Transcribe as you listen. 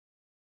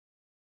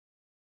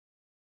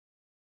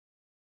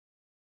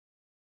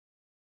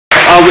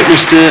I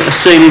witnessed a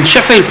scene in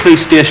Sheffield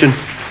Police Station.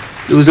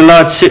 There was a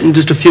lad sitting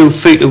just a few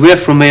feet away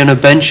from me on a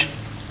bench,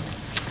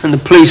 and the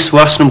police were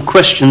asking him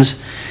questions,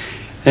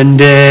 and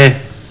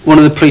one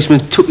of the policemen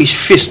took his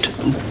fist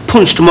and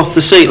punched him off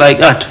the seat like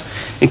that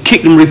and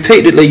kicked him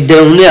repeatedly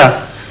down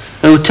there,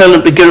 and were telling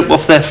him to get up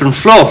off the front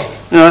floor.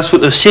 You know, that's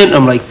what they were saying to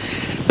him. Like,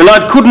 the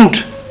lad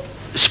couldn't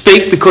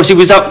speak because he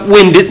was that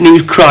winded and he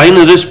was crying,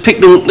 and they just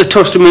picked him up and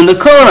tossed him in the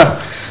corner.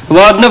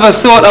 Well, I'd never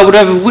thought I would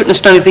ever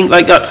witnessed anything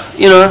like that.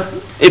 You know,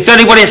 if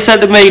anybody had said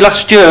to me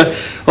last year,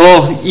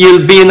 "Oh,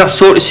 you'll be in that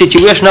sort of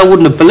situation," I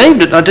wouldn't have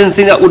believed it. I didn't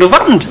think that would have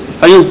happened.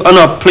 I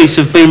know police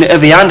have been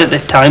heavy-handed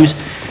at times,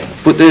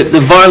 but the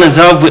violence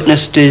I've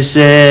witnessed is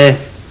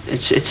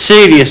it's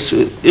serious.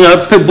 You know,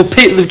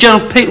 the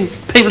general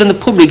people in the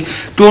public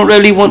don't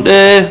really want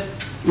to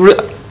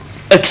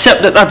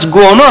accept that that's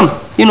going on.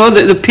 You know,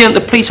 they paint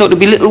the police out to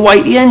be little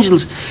whitey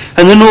angels,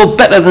 and they're no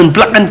better than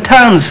black and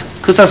tans,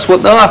 because that's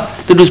what they are.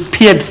 They're just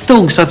paid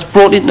thugs that's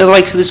brought into the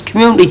likes of this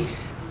community.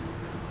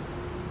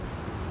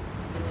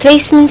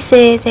 Policemen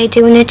say they're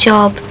doing a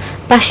job,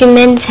 bashing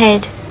men's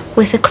head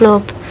with a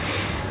club.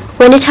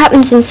 When it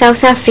happens in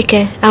South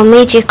Africa, our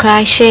media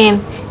cry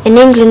shame. In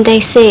England they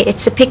say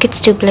it's the pickets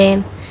to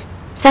blame.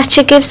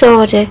 Thatcher gives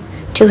order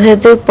to her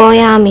big boy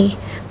army,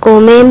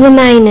 go maim the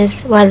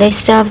miners while they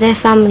starve their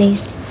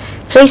families.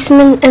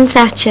 Policemen and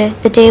Thatcher,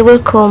 the day will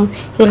come,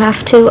 you'll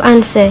have to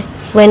answer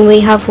when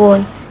we have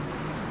won.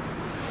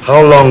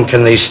 How long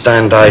can they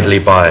stand idly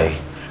by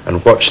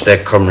and watch their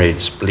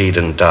comrades bleed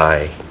and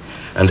die,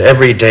 and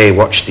every day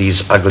watch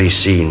these ugly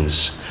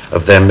scenes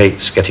of their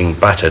mates getting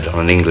battered on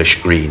an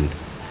English green?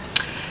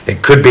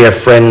 It could be a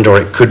friend or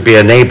it could be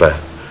a neighbour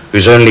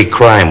whose only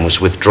crime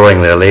was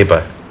withdrawing their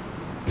labour.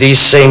 These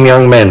same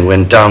young men,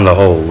 when down the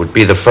hole, would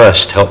be the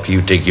first to help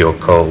you dig your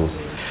coal.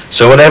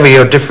 So whatever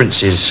your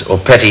differences or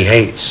petty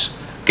hates,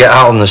 get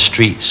out on the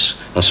streets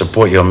and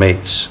support your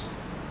mates.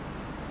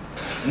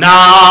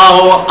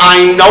 Now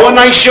I know a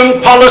nice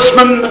young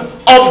policeman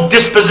of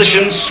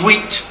disposition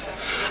sweet,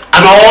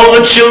 and all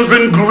the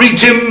children greet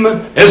him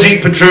as he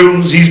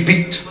patrols his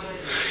beat.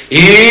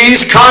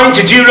 He's kind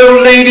to dear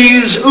old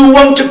ladies who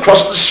want to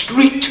cross the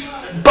street,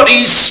 but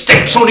he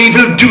steps on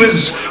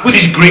evildoers with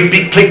his great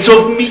big plates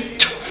of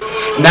meat.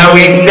 Now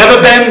he'd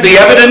never bend the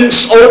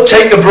evidence or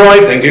take a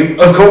bribe, thank you,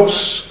 of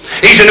course.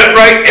 He's an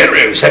outright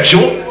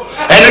heterosexual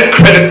and a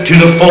credit to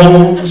the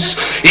foes.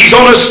 He's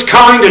honest,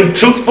 kind and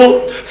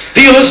truthful,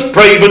 fearless,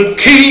 brave and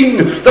keen,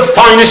 the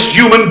finest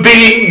human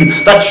being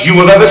that you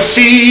have ever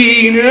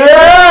seen.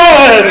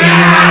 And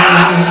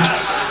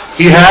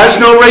he has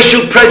no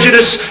racial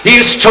prejudice, he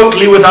is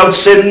totally without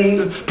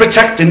sin,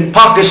 protecting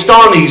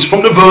Pakistanis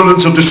from the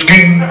violence of the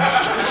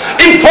schemes.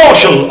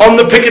 Impartial on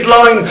the picket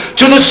line,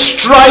 to the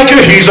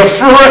striker he's a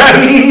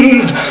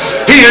friend.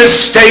 He is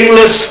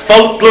stainless,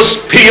 faultless,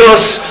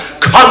 peerless,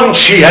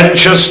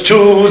 conscientious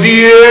to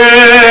the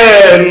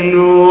end.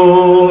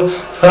 Oh,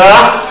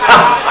 ha, ha,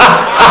 ha,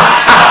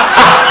 ha,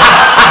 ha.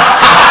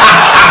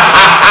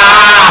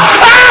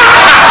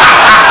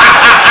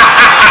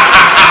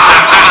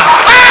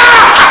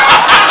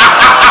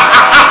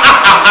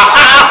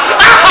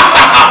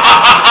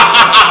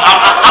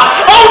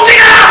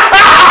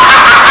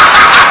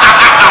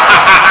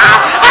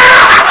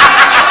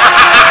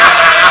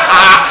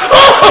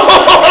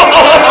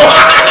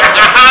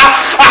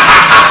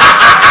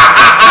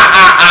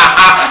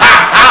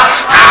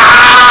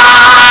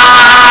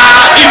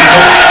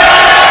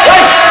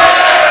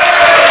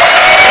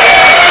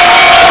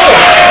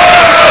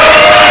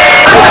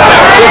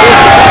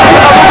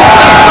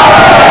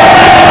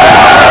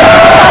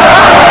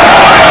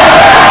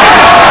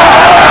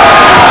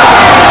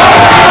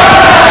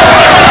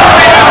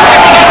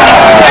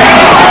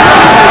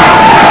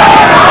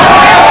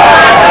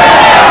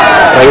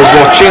 I was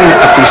watching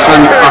a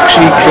policeman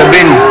actually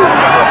clubbing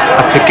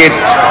a picket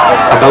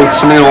about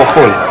something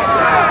awful.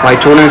 I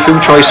told him a few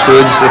choice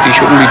words that he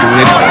shouldn't be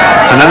doing it.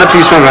 Another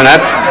policeman ran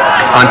up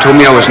and told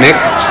me I was nicked,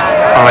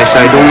 and I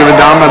said, "I don't give a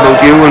damn about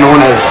you and no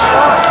one else."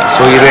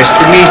 So he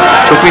arrested me,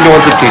 took me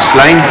towards the police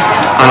line,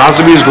 and as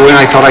he was going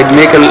I thought I'd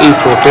make a little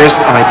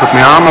protest, and I put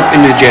my arm up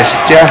in a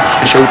gesture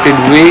and shouted,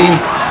 "Way!"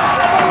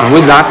 And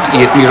with that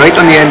he hit me right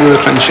on the head with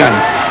a truncheon,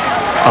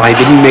 and I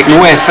didn't make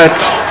no effort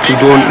to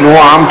do no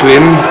harm to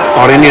him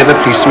or any other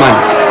policeman.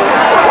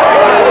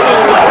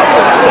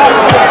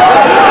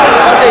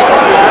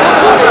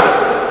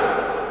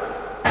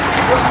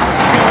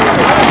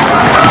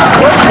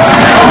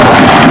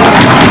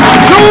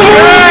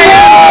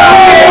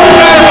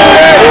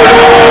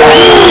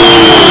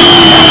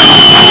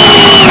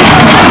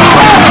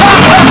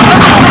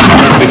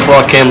 Before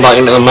I came back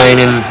into the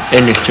mining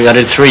industry, I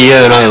did 3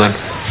 years in Ireland,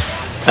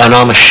 and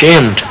I'm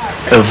ashamed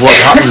of what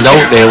happened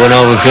out there when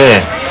I was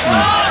there.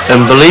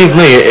 And believe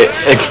me,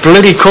 it's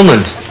bloody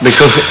coming,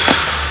 because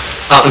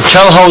I can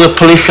tell how the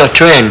police are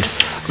trained,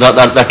 that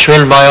they're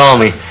trained by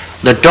army.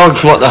 The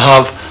dogs what they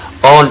have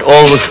aren't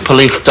always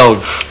police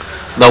dogs,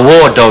 they're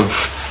war dogs,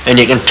 and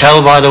you can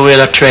tell by the way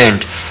they're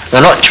trained.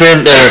 They're not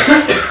trained to,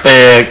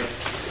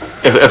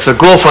 if they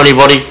go for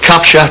anybody,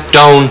 capture,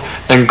 down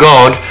and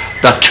guard.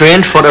 that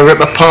trained for to rip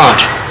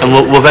apart, and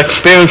we've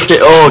experienced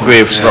it all,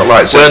 Graves, not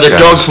like where the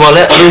dogs were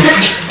let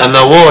loose and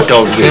the war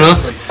dogs, you know.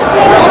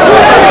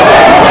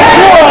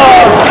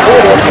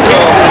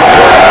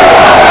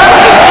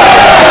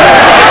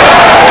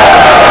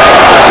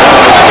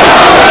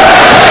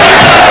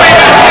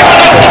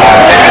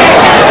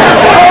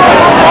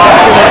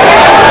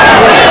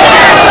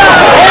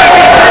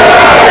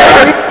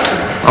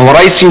 And what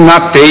I seen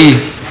that day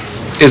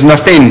is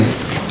nothing.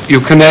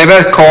 You can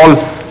never call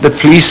the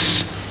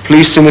police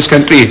in this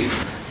country,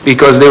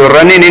 because they were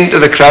running into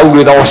the crowd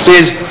with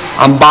horses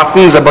and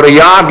batons about a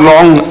yard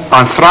long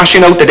and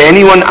thrashing out at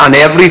anyone and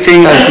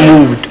everything that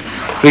moved,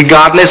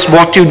 regardless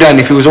what you done.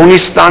 If you was only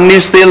standing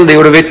still, they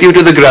would have hit you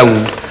to the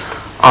ground.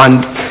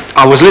 And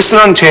I was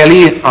listening on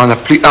telly, and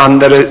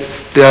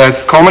the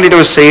commentator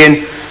was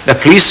saying the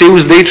police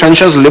use their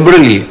trenches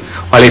liberally.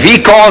 Well, if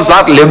he calls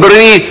that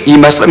liberally, he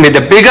must have made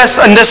the biggest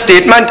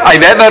understatement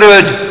I've ever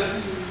heard.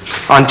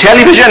 On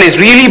television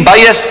is really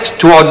biased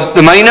towards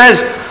the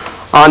miners,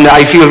 and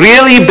I feel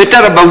really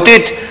bitter about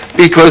it,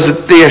 because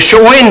they are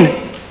showing,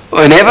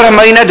 whenever a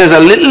miner does a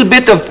little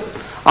bit of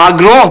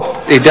aggro,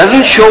 it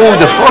doesn't show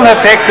the full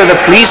effect of the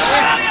police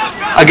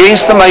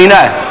against the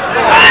miner.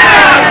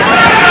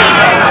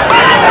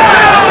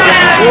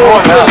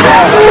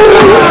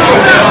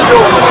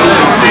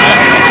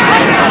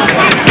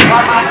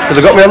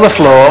 They got me on the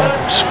floor,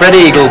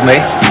 spread-eagled me,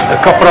 a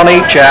copper on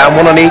each arm,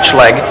 one on each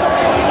leg,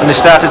 and they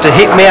started to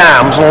hit my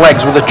arms and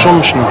legs with a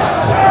truncheon,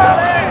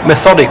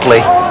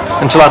 methodically,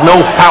 until I had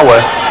no power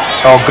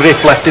or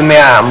grip left in my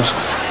arms.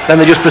 Then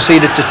they just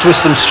proceeded to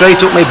twist them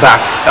straight up my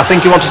back. I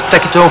think he wanted to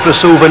take it home for a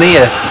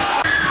souvenir.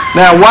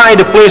 Now, why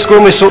do police go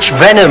in with such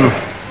venom?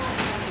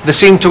 They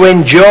seem to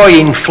enjoy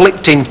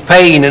inflicting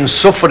pain and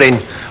suffering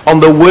on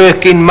the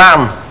working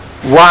man.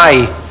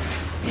 Why?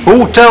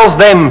 Who tells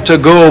them to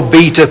go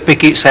beat a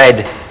picket's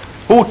head?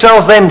 Who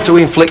tells them to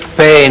inflict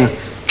pain,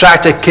 try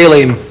to kill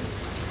him?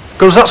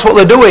 Because that's what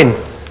they're doing.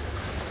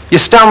 You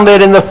stand there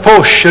in the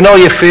push and all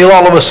you feel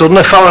all of a sudden,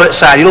 a fella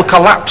outside, he'll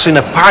collapse in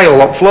a pile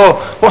on the floor.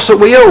 What's up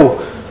with you?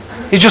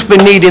 He's just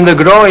been kneed in the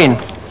groin.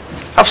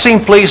 I've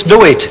seen police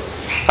do it.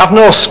 I've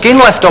no skin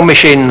left on my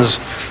shins,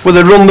 where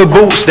they run the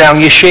boots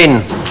down your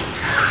shin.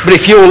 But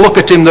if you look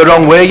at him the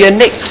wrong way, you're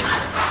nicked.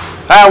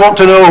 I want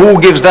to know who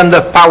gives them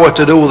the power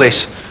to do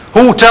this.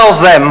 Who tells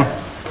them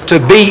to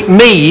beat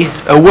me,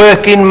 a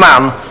working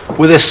man,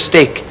 with a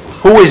stick?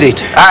 Who is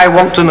it? I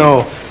want to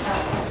know.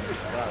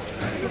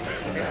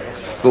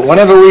 But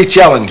whenever we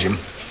challenge him,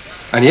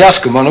 and you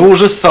ask them on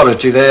whose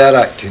authority they are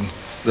acting,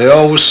 they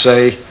always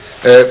say,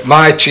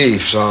 my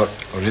chiefs, or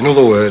in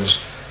other words,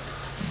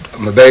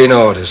 I'm obeying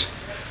orders.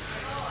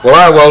 Well,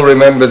 I well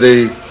remember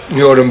the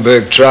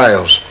Nuremberg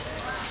trials,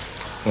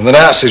 when the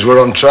Nazis were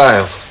on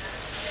trial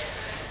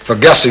for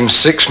gassing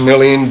 6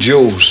 million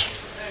Jews.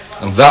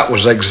 And that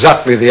was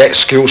exactly the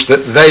excuse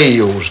that they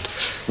used.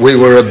 We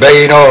were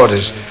obeying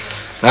orders.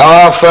 Now,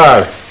 how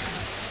far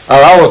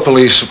are our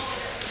police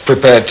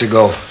prepared to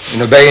go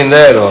in obeying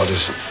their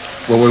orders?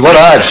 Well, with what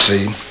I've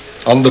seen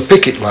on the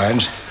picket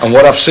lines and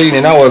what I've seen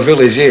in our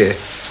village here,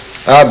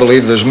 I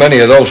believe there's many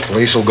of those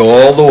police will go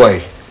all the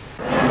way.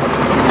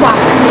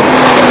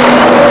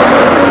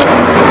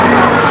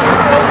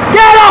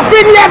 Get off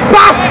in, you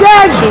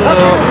bastard!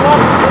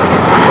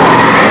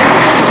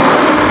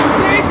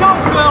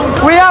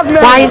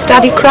 Why is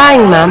Daddy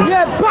crying, ma'am?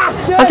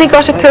 Has he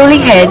got a poorly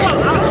head?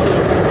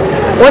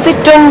 Was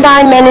it done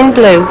by men in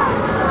blue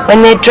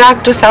when they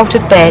dragged us out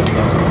of bed? You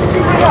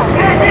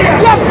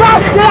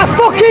bastard! I've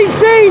fucking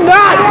seen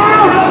that!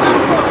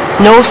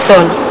 No,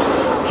 son.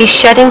 He's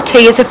shedding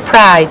tears of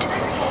pride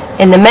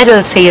in the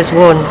medals he has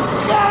won.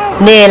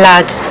 Nay,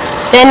 lad,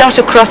 they're not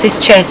across his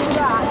chest.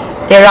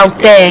 They're out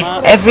there,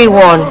 every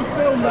one.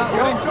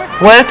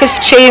 Workers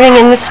cheering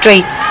in the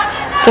streets,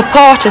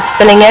 supporters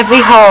filling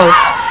every hall,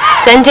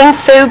 sending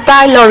food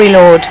by lorry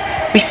load,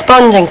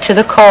 responding to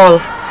the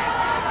call.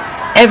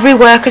 Every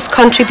worker's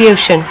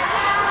contribution,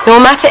 no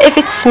matter if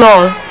it's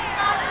small,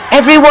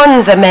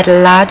 everyone's a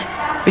medal, lad,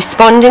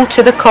 responding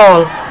to the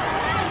call.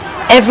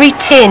 Every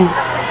tin,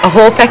 a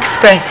hope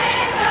expressed,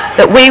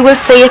 that we will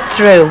see it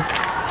through.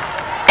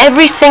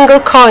 Every single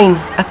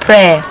coin, a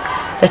prayer,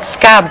 that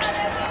scabs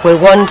will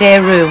one day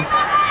rue.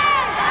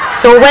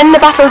 So when the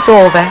battle's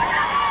over,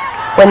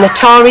 when the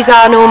Tories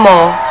are no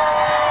more,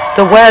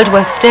 the world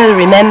will still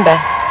remember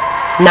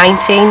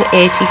 1984.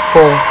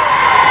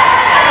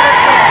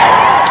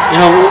 You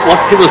know, what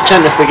people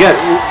tend to forget,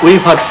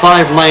 we've had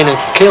 5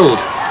 miners killed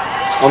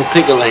on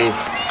picket lines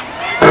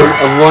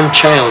and 1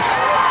 child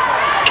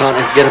trying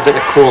to get a bit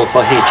of coal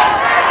for heat.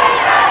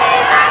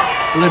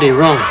 Bloody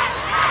wrong.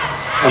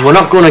 And we're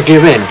not going to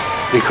give in,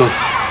 because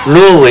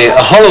no way,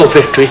 a hollow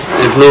victory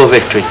is no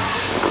victory.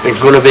 It's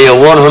going to be a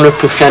 100%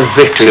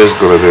 victory. It is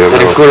going to be.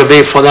 And it's going to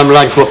be for them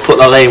lads who put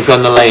their lives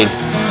on the line,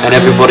 and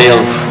everybody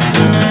else.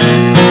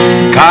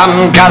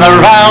 Come gather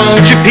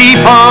round, you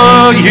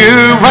people,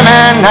 you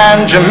women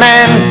and your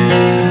men.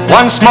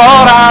 Once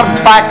more our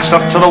backs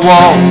up to the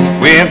wall,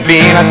 we've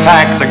been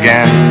attacked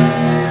again.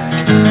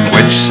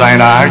 Which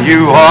side are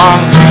you on?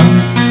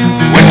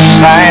 Which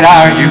side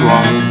are you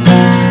on?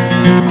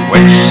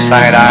 Which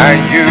side are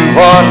you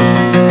on?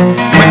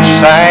 Which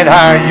side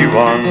are you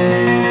on?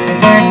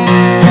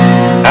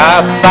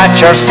 Now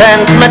Thatcher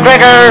sent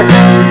McGregor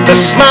to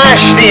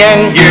smash the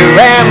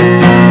NUM,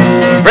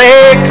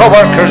 break the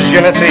workers'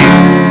 unity,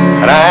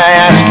 and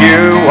I ask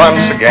you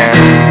once again,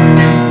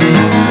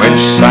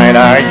 which side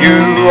are you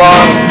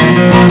on?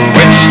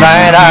 Which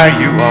side are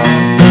you on?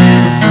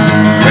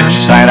 Which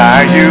side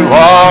are you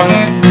on?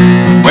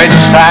 Which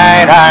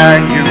side are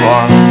you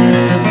on?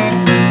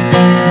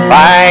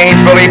 By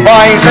bully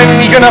boys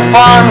in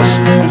uniforms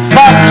and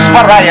thugs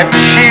for riot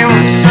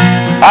shields,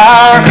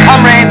 our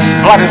comrades'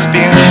 blood is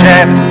being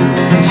shed,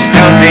 and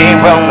still they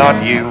will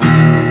not yield.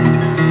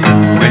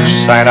 Which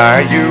side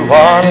are you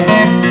on?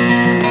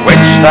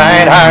 Which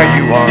side are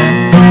you on?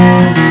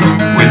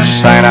 Which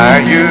side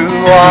are you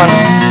on?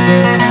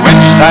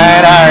 Which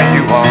side are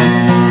you on?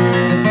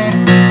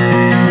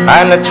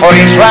 And the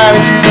Tories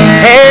rant,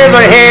 tear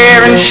their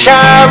hair and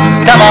shout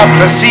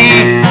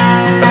democracy,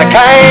 but the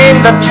kind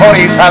the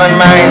Tories have in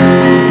mind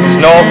is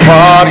no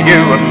for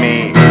you and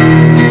me.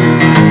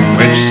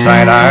 Which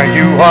side are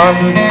you on?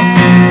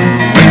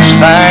 Which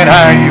side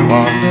are you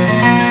on?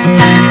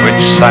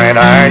 Which side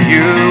are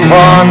you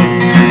on?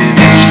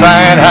 Which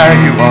side are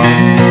you on?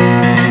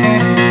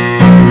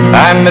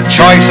 And the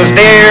choice is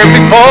there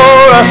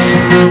before us,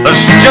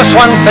 there's just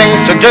one thing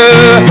to do: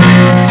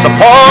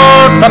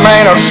 support the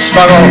miners'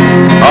 struggle,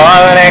 or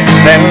the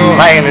next in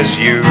line is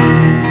you.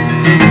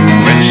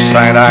 Which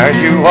side are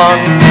you on?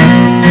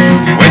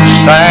 Which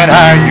side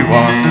are you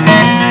on?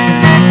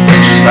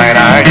 Which side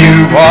are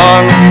you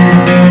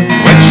on?